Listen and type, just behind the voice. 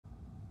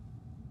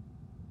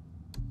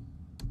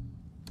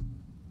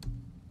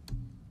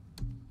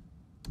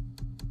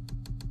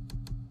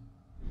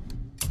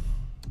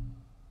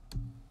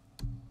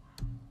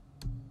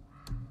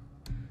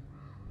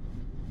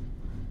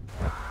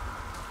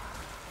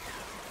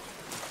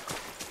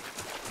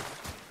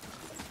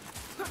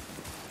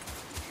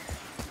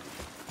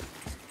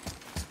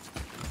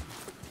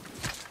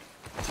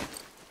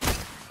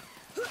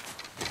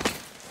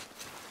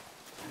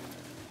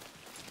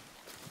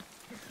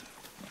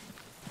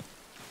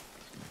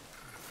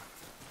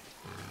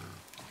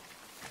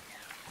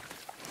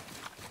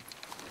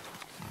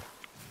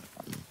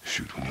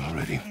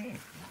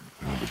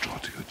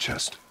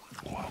chest.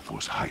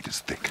 Wildboar's hide is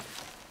thick.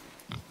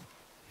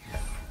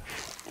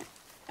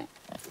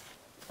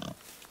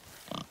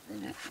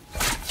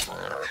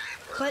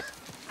 But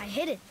I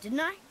hit it, didn't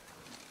I?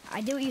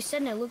 I did what you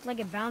said and it looked like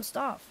it bounced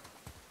off.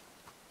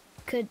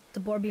 Could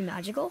the boar be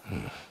magical?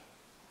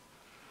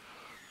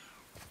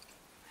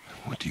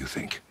 What do you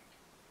think?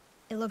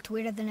 It looked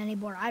weirder than any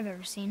boar I've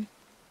ever seen.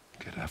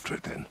 Get after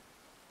it then.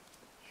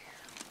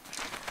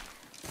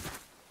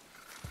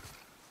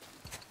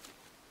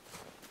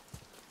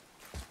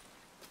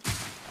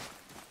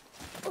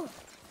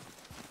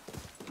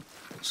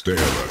 Stay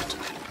alert.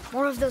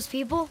 More of those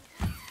people?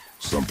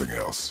 Something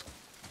else.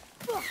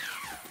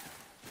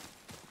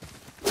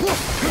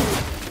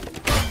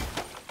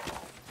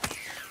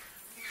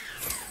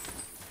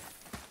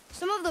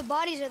 Some of the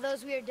bodies are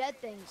those weird dead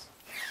things.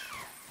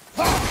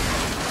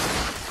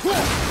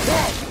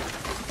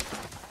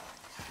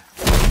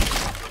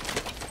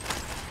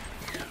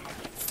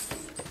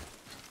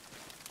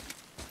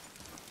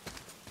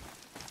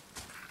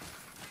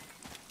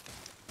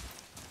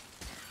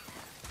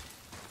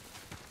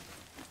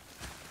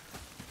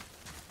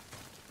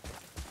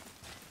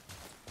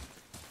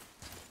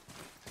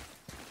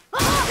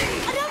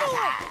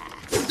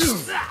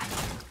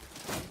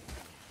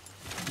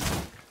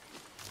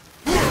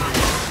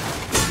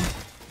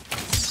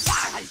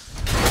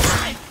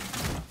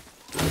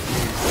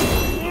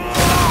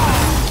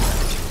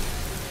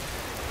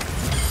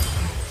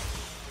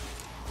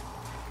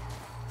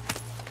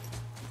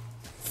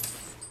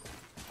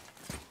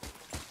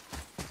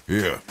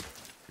 Here.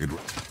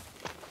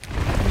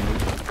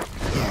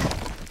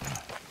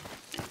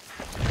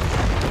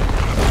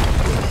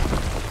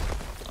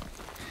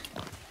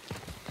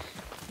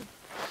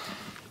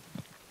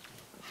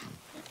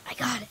 I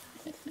got it.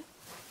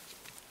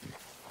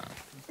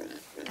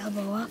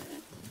 Elbow up,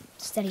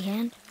 steady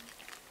hand,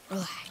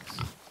 relax.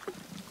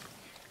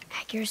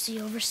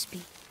 Accuracy over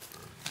speed.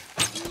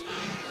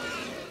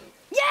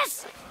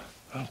 Yes!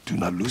 Do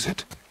not lose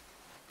it.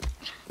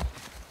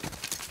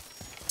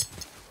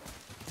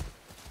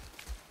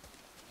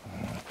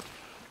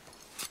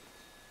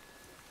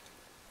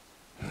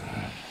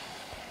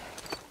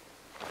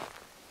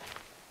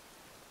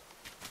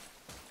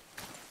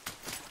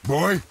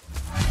 Boy?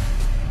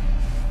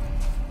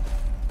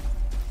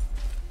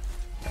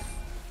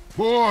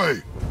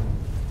 Boy!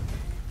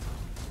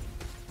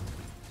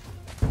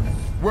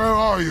 Where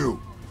are you?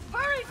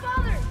 Hurry,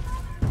 Father!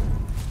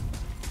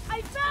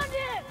 I found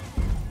him!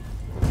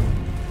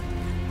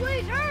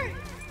 Please, hurry!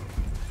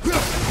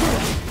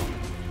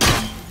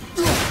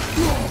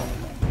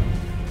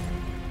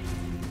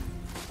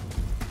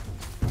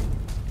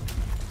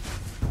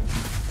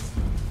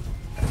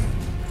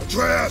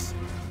 Atreus!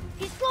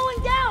 He's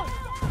slowing down!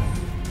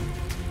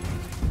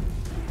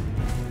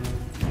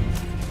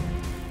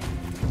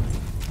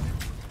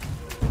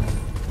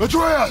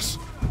 Atreus!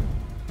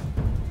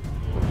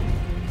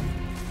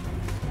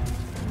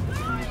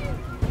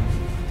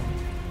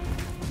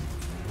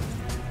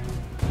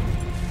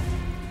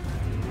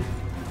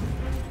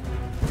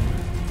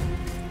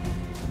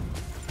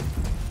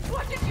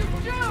 What did you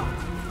do?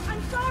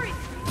 I'm sorry!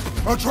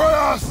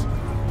 Atreus!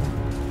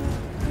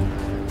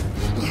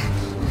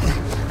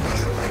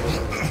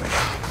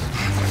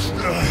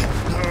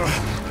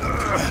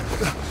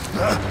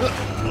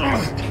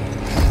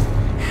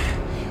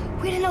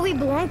 We didn't know he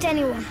belonged to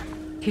anyone.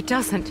 He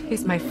doesn't.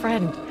 He's my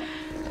friend.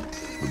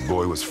 The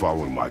boy was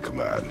following my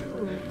command.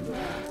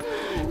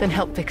 Then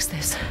help fix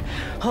this.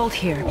 Hold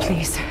here,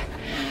 please.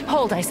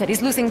 Hold, I said.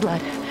 He's losing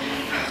blood.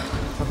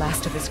 The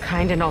last of his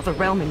kind in all the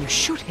realm, and you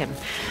shoot him.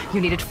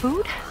 You needed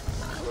food?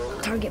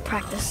 Target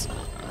practice.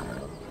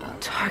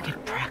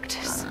 Target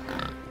practice.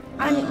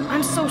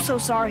 I'm so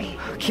sorry.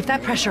 Keep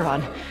that pressure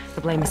on.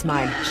 The blame is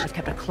mine. I should have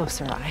kept a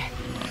closer eye.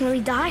 Will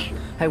he die?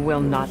 I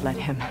will not let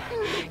him.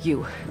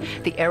 You,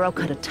 the arrow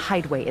cut a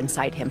tideway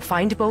inside him.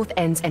 Find both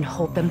ends and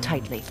hold them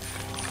tightly.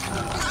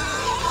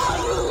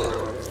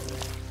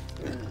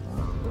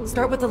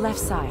 Start with the left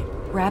side.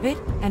 Grab it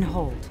and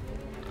hold.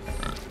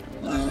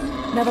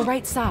 Now the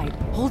right side.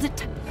 Hold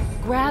it.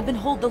 Grab and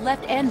hold the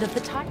left end of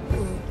the tie.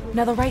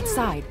 Now the right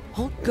side.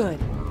 Hold good.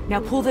 Now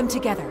pull them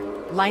together.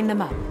 Line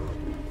them up.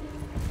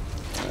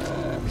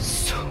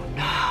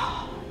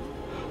 Suna.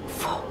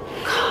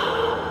 Foka.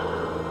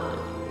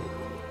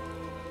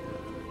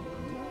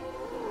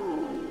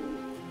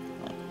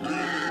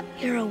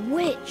 You're a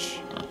witch.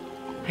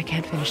 I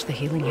can't finish the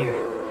healing here.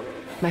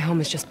 My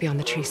home is just beyond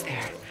the trees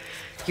there.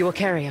 You will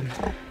carry him.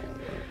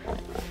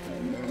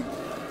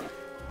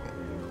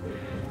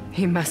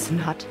 He must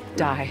not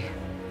die.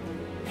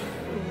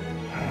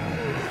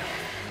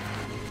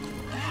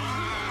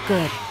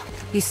 Good.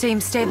 He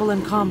seems stable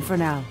and calm for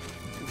now.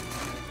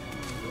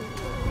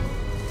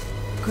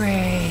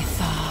 Great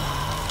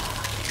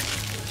thought.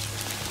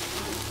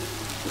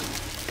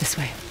 This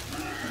way.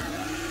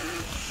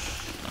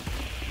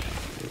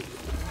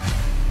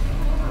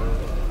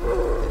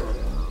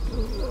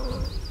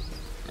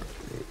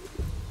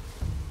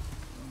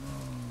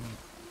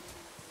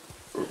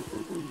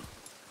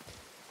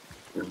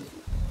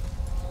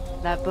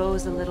 That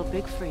bow's a little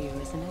big for you,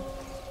 isn't it?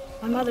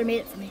 My mother made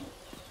it for me.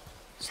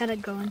 Said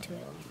I'd grow into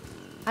it.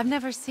 I've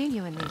never seen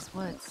you in these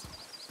woods.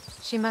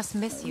 She must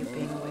miss you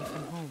being away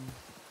from home.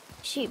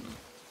 She's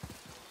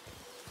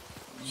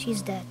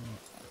dead.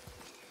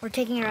 We're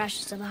taking her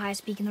ashes to the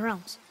highest peak in the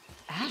realms.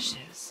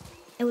 Ashes?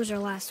 It was her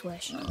last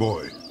wish.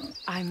 Boy,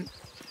 I'm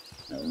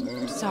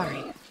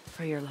sorry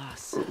for your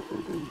loss.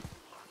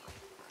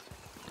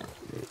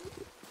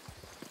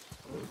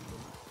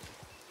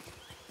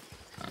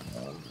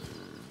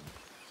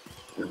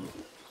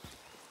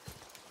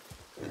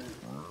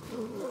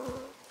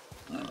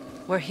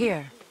 We're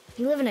here.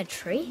 You live in a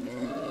tree?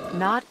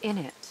 Not in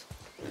it.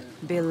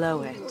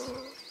 Below it.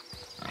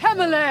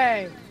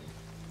 Emily!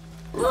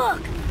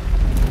 Look!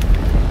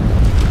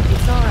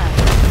 It's all right.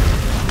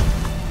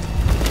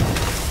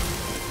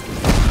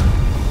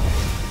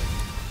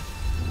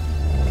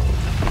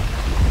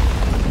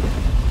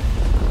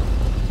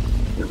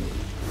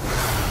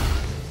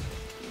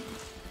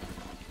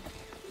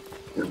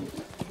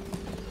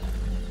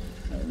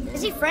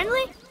 Is he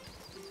friendly?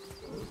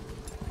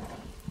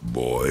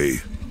 boy.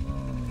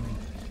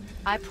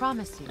 I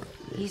promise you,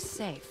 he's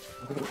safe.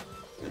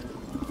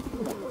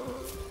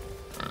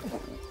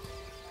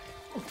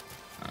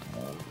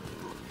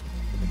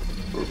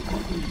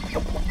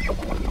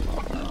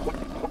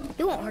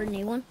 He won't hurt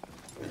anyone.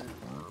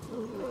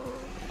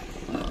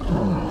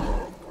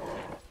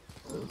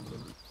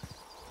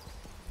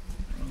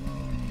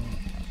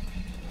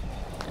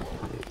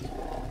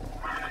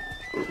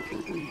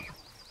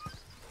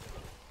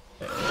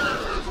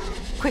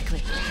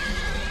 Quickly.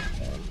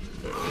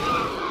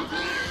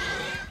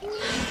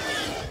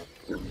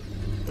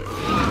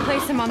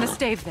 Place him on the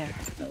stave there.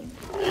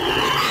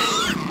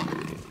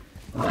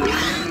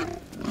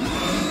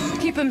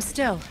 Keep him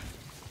still.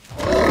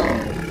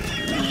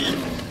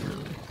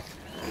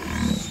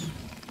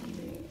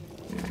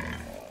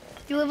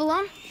 You live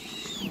alone?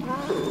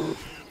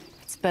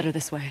 It's better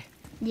this way.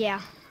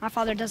 Yeah, my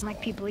father doesn't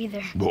like people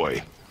either.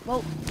 Boy,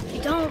 Well,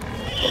 don't.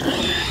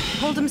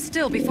 Hold him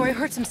still before he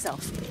hurts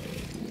himself.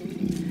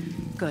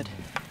 Good.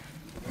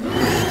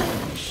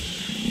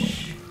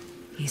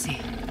 Easy.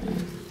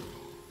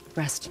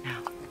 Rest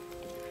now.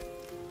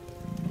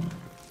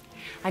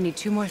 I need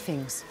 2 more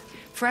things.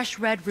 Fresh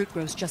red root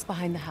grows just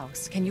behind the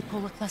house. Can you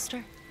pull a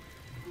cluster?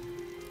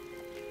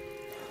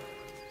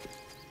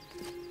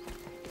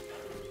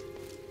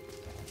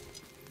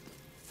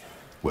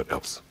 what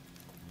else?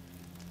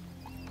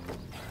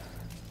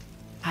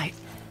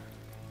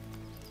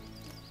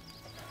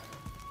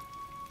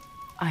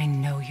 I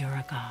know you're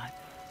a god.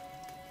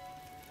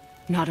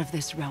 Not of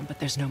this realm, but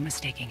there's no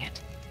mistaking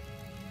it.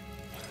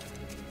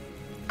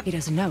 He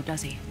doesn't know,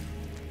 does he?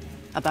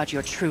 About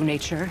your true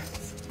nature?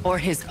 Or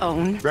his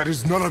own? That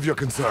is none of your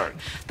concern.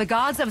 The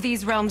gods of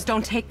these realms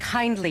don't take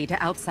kindly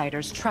to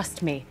outsiders,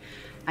 trust me.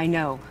 I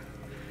know.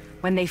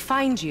 When they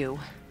find you,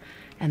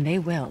 and they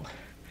will,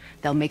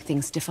 they'll make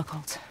things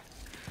difficult.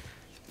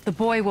 The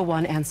boy will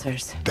want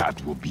answers.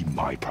 That will be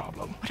my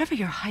problem. Whatever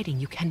you're hiding,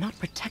 you cannot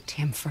protect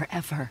him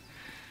forever.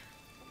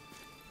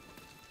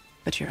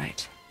 But you're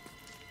right.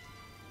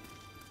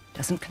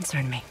 Doesn't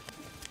concern me.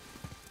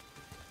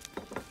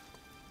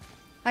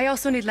 I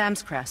also need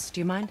lamb's cress.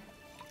 Do you mind?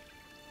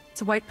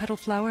 It's a white petal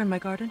flower in my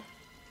garden.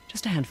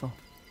 Just a handful.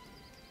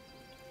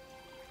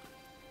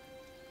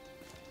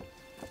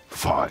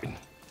 Fine.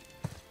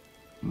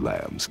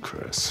 Lamb's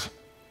cress.